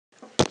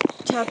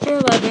Chapter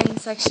 11,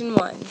 Section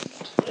 1.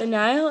 The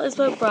Nile is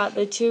what brought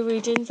the two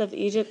regions of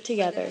Egypt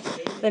together.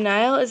 The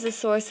Nile is the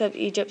source of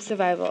Egypt's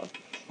survival.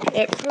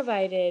 It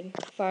provided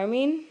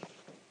farming,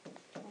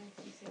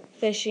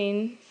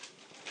 fishing,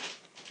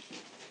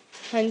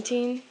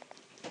 hunting,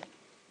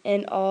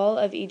 and all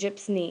of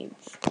Egypt's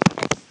needs.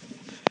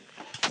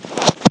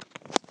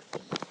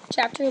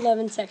 Chapter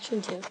 11,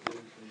 Section 2.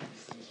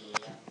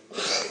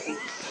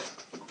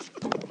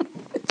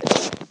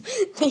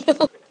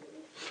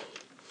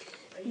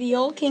 The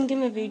Old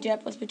Kingdom of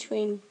Egypt was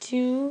between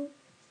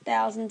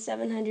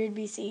 2700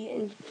 BC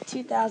and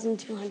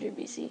 2200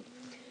 BC.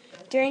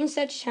 During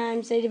such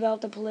times, they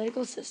developed a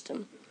political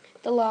system.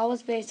 The law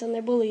was based on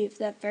their belief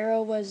that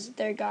Pharaoh was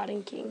their god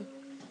and king.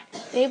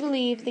 They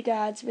believed the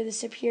gods were the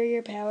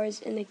superior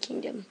powers in the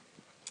kingdom.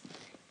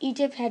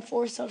 Egypt had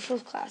 4 social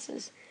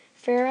classes: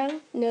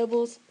 Pharaoh,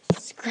 nobles,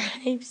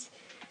 scribes,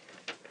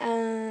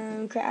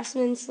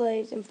 craftsmen,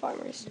 slaves, and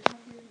farmers.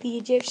 The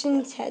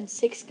Egyptians had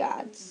 6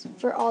 gods,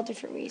 for all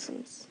different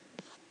reasons.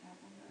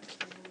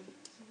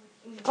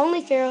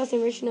 Only pharaohs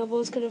and rich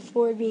nobles could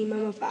afford being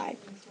mummified,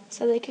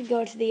 so they could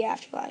go to the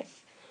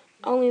afterlife.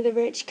 Only the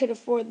rich could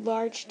afford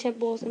large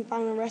temples and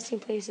final resting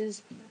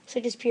places,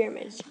 such as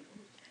pyramids.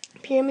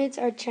 Pyramids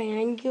are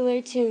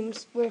triangular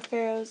tombs where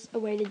pharaohs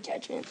awaited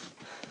judgment.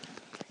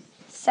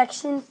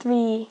 Section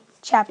 3,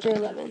 Chapter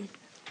 11.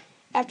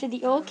 After the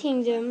Middle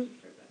Kingdom,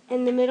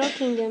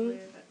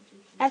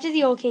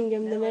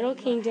 the Middle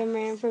Kingdom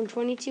ran from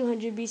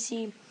 2200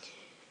 BC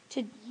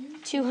to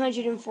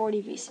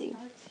 240 BC.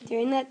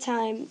 During that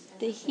time,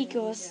 the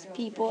Hyksos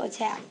people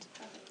attacked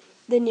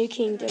the New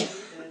Kingdom,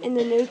 and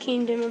the New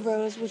Kingdom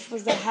arose, which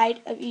was the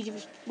height of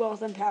Egypt's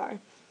wealth and power.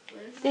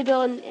 They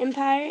built an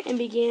empire and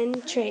began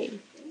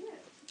trade.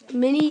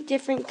 Many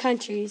different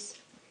countries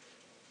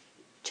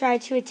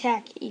tried to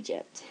attack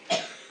Egypt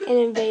and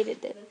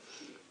invaded it,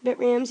 but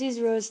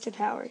Ramses rose to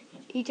power.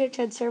 Egypt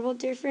had several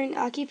different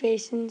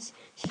occupations,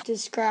 such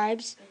as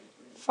scribes,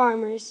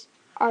 farmers,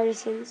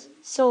 artisans,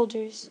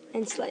 soldiers,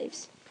 and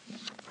slaves.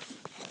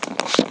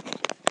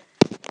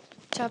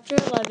 Chapter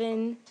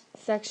 11,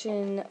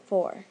 Section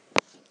 4.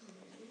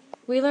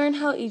 We learn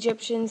how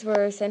Egyptians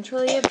were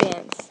centrally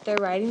advanced, their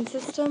writing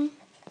system,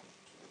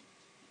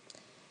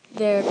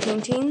 their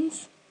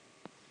paintings,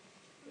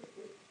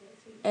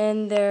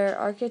 and their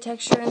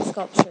architecture and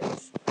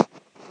sculptures.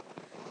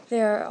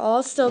 They are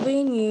all still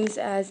being used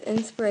as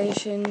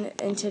inspiration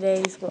in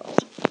today's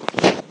world.